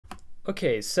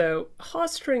Okay, so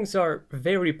Hotstrings are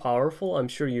very powerful, I'm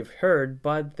sure you've heard,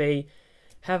 but they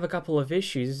have a couple of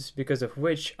issues because of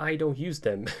which I don't use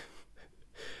them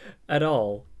at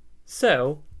all.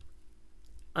 So,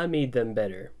 I made them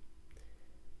better.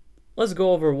 Let's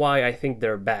go over why I think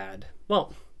they're bad.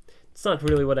 Well, it's not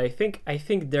really what I think. I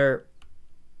think they're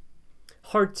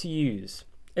hard to use.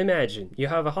 Imagine you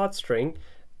have a hot string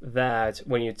that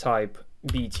when you type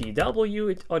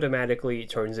BTW, it automatically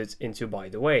turns it into by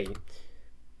the way.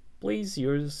 Please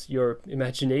use your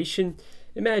imagination.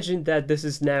 Imagine that this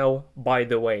is now by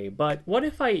the way, but what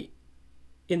if I,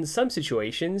 in some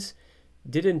situations,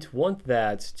 didn't want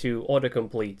that to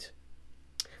autocomplete?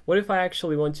 What if I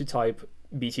actually want to type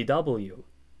BTW?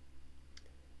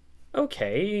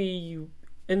 Okay,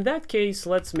 in that case,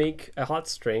 let's make a hot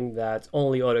string that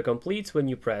only autocompletes when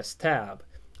you press tab.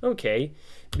 Okay,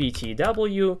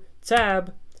 BTW,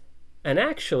 tab, and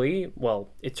actually, well,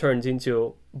 it turned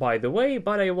into by the way,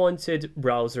 but I wanted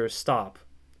browser stop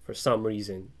for some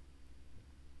reason.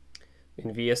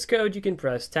 In VS Code, you can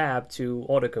press tab to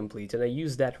autocomplete, and I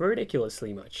use that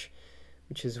ridiculously much,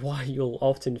 which is why you'll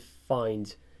often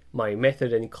find my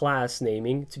method and class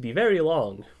naming to be very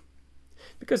long,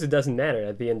 because it doesn't matter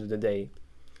at the end of the day.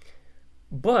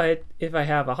 But if I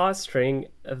have a hot string,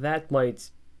 that might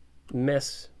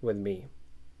mess with me.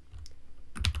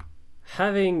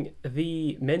 Having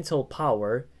the mental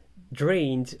power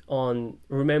drained on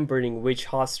remembering which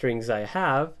hot strings I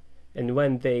have and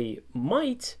when they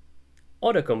might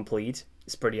autocomplete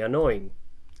is pretty annoying.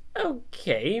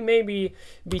 Okay, maybe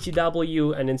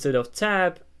BTW, and instead of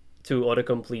tab to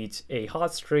autocomplete a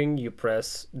hot string, you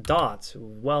press dot.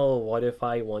 Well, what if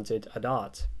I wanted a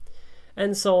dot?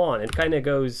 And so on. It kind of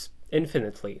goes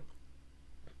infinitely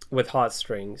with hot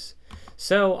strings.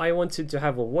 So I wanted to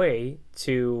have a way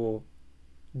to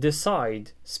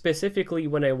decide specifically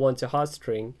when I want a hot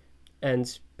string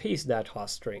and paste that hot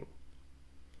string.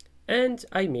 And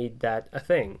I made that a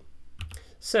thing.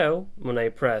 So when I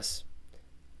press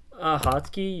a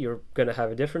hotkey, you're gonna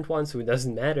have a different one, so it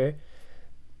doesn't matter.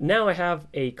 Now I have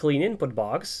a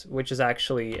CleanInputBox, which is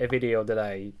actually a video that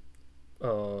I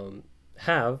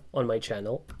have on my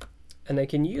channel, and I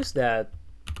can use that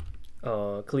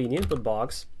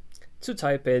CleanInputBox to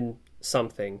type in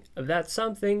something. That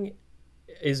something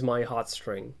is my hot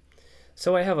string.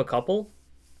 So I have a couple.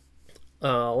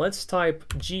 Let's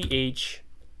type GH,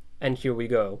 and here we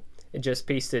go. It just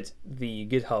pasted the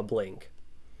GitHub link.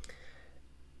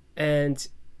 And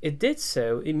it did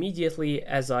so immediately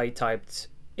as I typed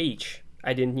H.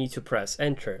 I didn't need to press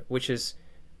enter, which is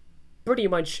pretty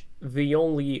much the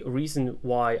only reason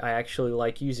why I actually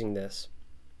like using this.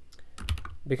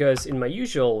 Because in my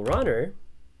usual runner,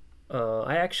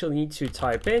 I actually need to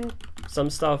type in some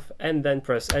stuff and then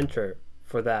press enter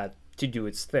for that to do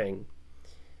its thing.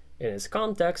 In its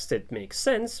context, it makes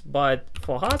sense, but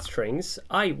for hot strings,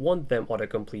 I want them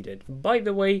autocompleted. By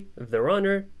the way, the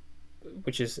runner,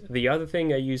 which is the other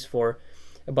thing I use for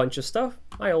a bunch of stuff,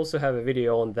 I also have a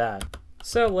video on that.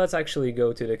 So let's actually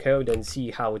go to the code and see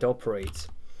how it operates.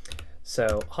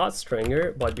 So hot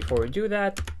stringer, but before we do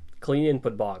that,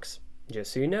 CleanInputBox.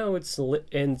 Just so you know, it's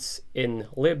in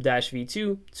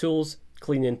lib-v2 tools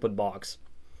CleanInputBox.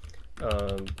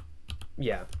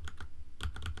 Yeah.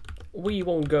 We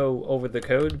won't go over the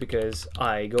code because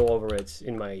I go over it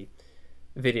in my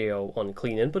video on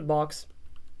CleanInputBox,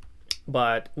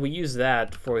 but we use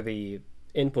that for the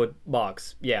input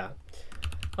box. Yeah.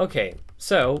 Okay,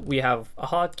 so we have a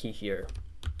hotkey here,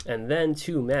 and then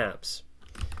two maps.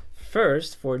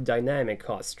 First, for dynamic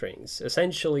hot strings,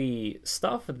 essentially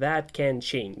stuff that can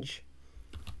change.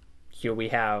 Here we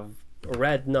have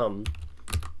red num.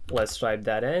 Let's type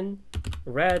that in.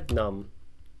 Red num.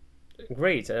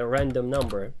 Great, a random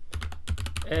number.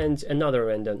 And another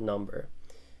random number.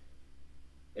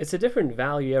 It's a different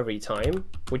value every time,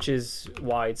 which is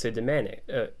why it's a dynamic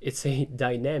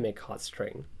hot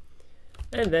string.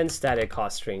 And then static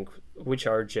hot string, which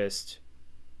are just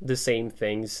the same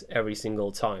things every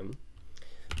single time.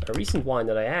 A recent one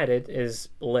that I added is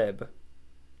lib.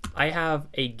 I have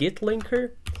a git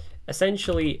linker,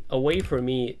 essentially a way for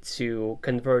me to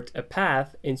convert a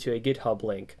path into a GitHub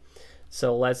link.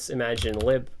 So let's imagine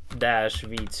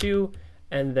lib-v2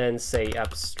 and then say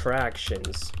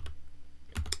abstractions.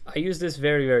 I use this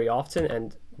very, very often,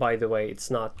 and by the way,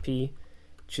 it's not P,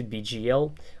 it should be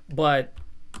GL, but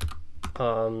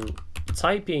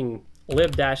typing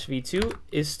lib-v2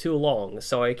 is too long,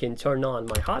 so I can turn on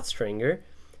my hot stringer,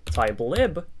 type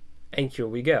lib, and here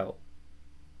we go.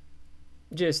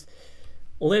 Just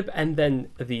lib and then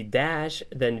the dash,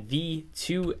 then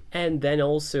v2, and then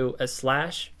also a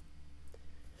slash.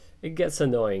 It gets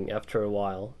annoying after a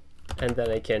while. and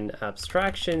then I can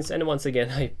abstractions, and once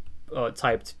again I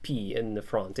typed P in the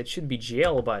front. It should be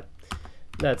GL, but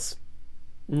that's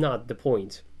not the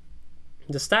point.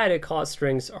 The static hot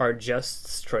strings are just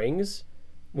strings,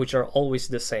 which are always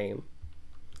the same.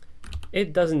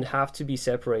 It doesn't have to be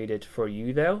separated for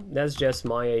you though. That's just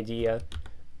my idea,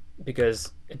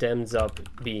 because it ends up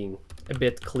being a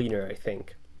bit cleaner, I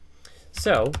think.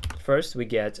 So first we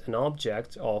get an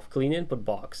object of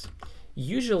CleanInputBox.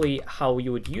 Usually how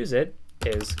you would use it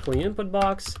is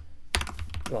CleanInputBox,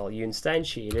 well, you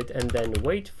instantiate it and then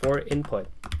wait for input.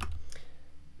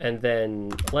 And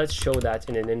then let's show that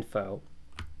in an info.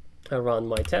 I run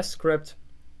my test script.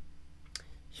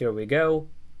 Here we go.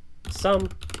 Some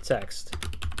text.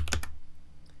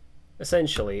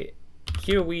 Essentially,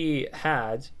 here we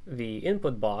had the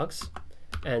input box,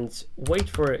 and wait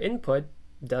for input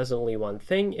does only one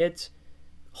thing. It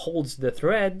holds the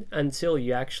thread until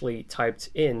you actually typed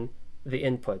in the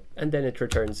input, and then it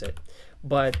returns it.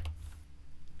 But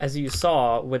as you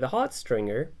saw with the hot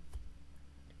stringer,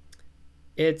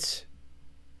 it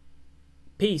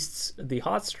pastes the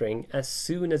hot string as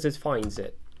soon as it finds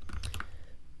it.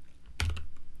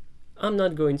 I'm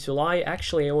not going to lie,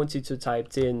 actually I wanted to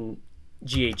type in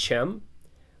GHM,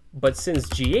 but since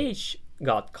GH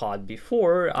got caught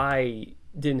before, I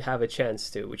didn't have a chance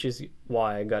to, which is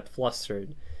why I got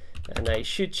flustered, and I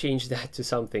should change that to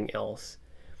something else.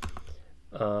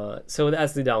 So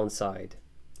that's the downside.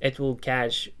 It will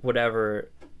catch whatever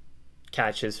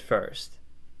catches first.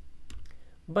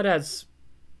 But that's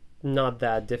not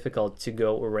that difficult to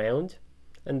go around,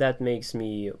 and that makes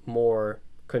me more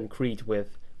concrete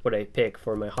with what I pick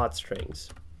for my hot strings.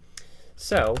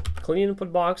 So,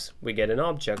 CleanInputBox, we get an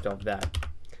object of that.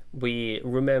 We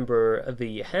remember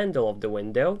the handle of the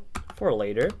window for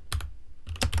later,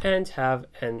 and have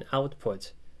an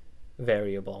output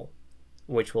variable,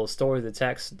 which will store the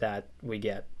text that we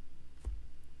get.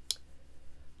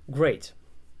 Great.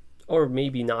 Or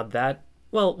maybe not that.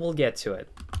 Well, we'll get to it.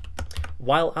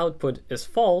 While output is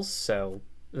false, so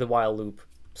the while loop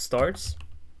starts,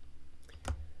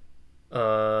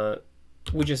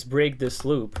 we just break this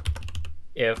loop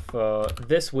if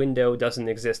this window doesn't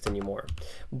exist anymore.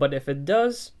 But if it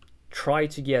does, try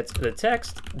to get the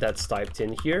text that's typed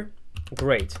in here.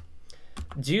 Great.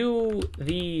 Do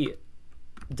the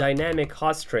dynamic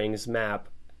hot strings map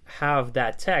have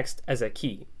that text as a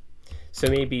key? So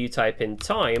maybe you type in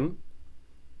time.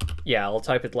 Yeah, I'll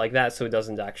type it like that so it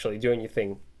doesn't actually do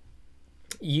anything.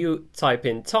 You type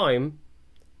in time,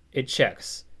 it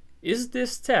checks. Is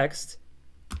this text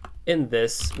in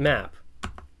this map?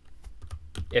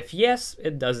 If yes,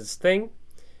 it does its thing.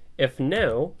 If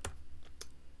no,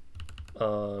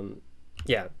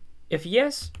 if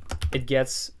yes, it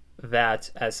gets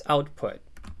that as output.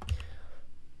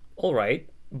 All right,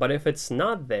 but if it's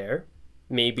not there,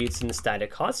 maybe it's in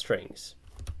static hot strings.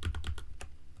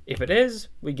 If it is,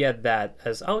 we get that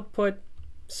as output.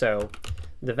 So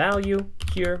the value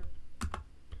here,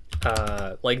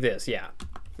 like this, yeah,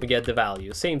 we get the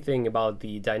value. Same thing about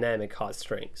the dynamic hot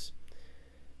strings.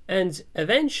 And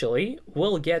eventually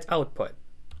we'll get output.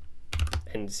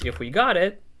 And if we got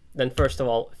it, then first of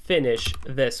all, finish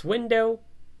this window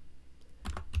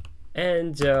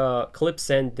and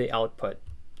ClipSend the output,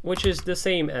 which is the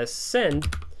same as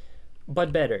send,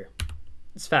 but better.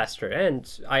 It's faster, and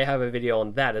I have a video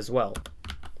on that as well.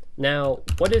 Now,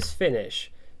 what is finish?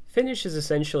 Finish is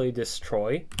essentially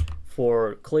destroy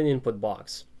for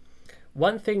CleanInputBox.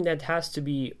 One thing that has to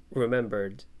be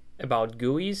remembered about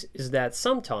GUIs is that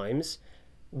sometimes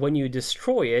when you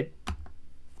destroy it,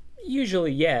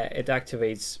 usually, yeah, it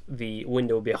activates the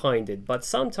window behind it, but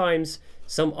sometimes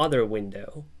some other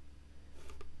window,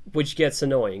 which gets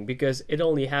annoying because it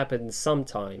only happens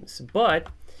sometimes. But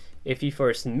if you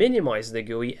first minimize the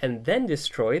GUI and then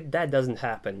destroy it, that doesn't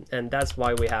happen, and that's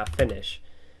why we have finish,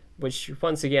 which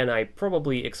once again I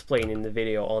probably explain in the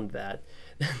video on that.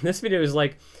 This video is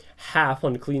like half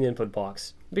on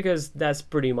CleanInputBox, because that's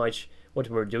pretty much what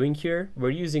we're doing here.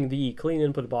 We're using the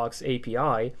CleanInputBox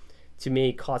API to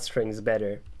make hot strings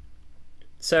better.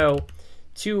 So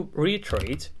to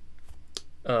reiterate,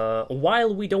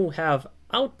 while we don't have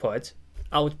output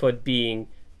being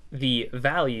the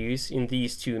values in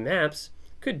these two maps,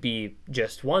 could be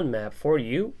just one map for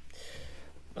you.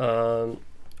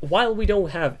 While we don't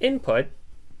have input,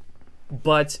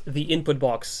 but the input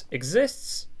box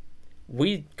exists,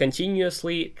 we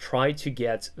continuously try to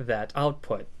get that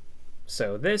output.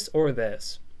 So this or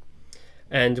this.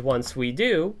 And once we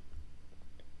do,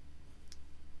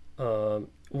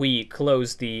 we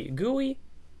close the GUI,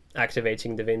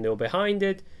 activating the window behind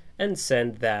it, and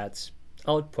send that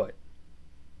output.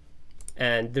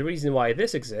 And the reason why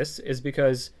this exists is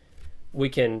because we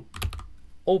can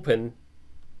open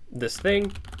this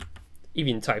thing,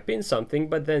 even type in something,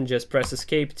 but then just press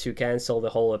escape to cancel the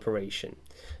whole operation.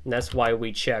 And that's why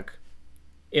we check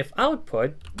if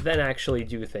output, then actually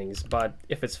do things. But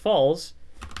if it's false,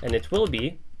 and it will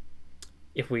be,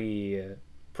 if we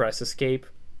press escape,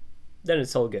 then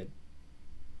it's all good.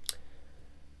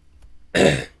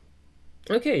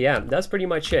 Okay, yeah, that's pretty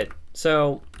much it.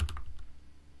 So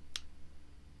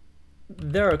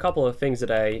there are a couple of things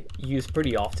that I use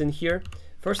pretty often here.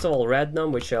 First of all,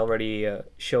 random, which I already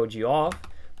showed you off,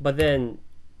 but then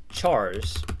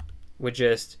chars, which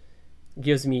just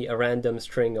gives me a random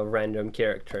string of random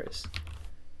characters.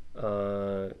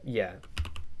 Yeah,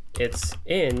 it's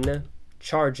in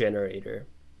char generator,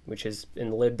 which is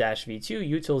in lib-v2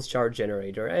 utils char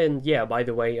generator. And yeah, by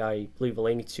the way, I leave a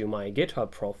link to my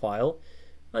GitHub profile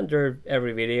under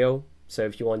every video, so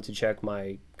if you want to check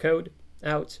my code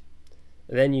out,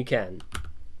 then you can.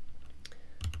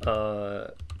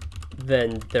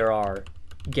 Then there are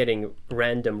getting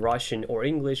random Russian or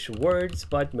English words,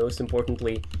 but most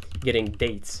importantly, getting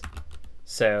dates.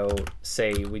 So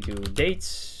say we do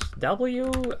dates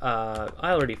W,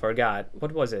 I already forgot,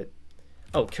 what was it?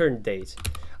 Oh, current date.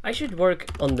 I should work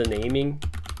on the naming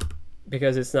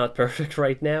because it's not perfect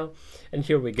right now. And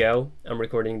here we go. I'm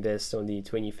recording this on the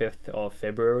 25th of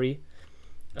February.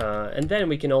 And then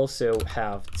we can also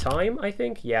have time, I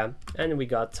think. Yeah, and we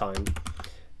got time.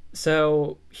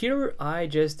 So here I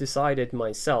just decided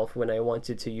myself when I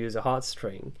wanted to use a hot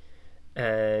string,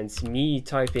 and me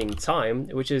typing time,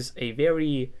 which is a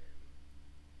very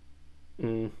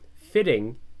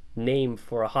fitting name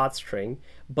for a hot string,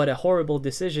 but a horrible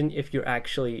decision if you're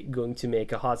actually going to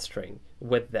make a hot string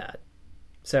with that.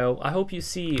 So I hope you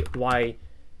see why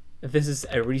this is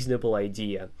a reasonable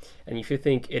idea. And if you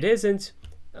think it isn't,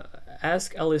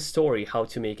 ask Ellis Story how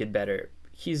to make it better.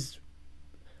 He's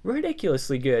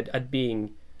ridiculously good at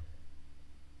being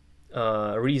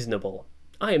reasonable.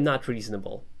 I am not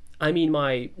reasonable. I mean,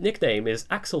 my nickname is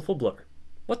Axel Fubler.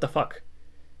 What the fuck?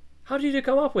 How did you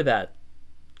come up with that?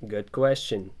 Good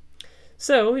question.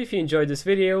 So, if you enjoyed this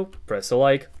video, press a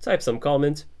like, type some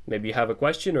comment, maybe you have a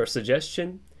question or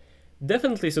suggestion.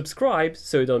 Definitely subscribe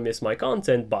so you don't miss my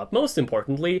content, but most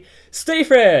importantly, stay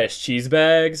fresh, cheese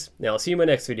bags! And I'll see you in my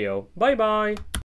next video. Bye bye!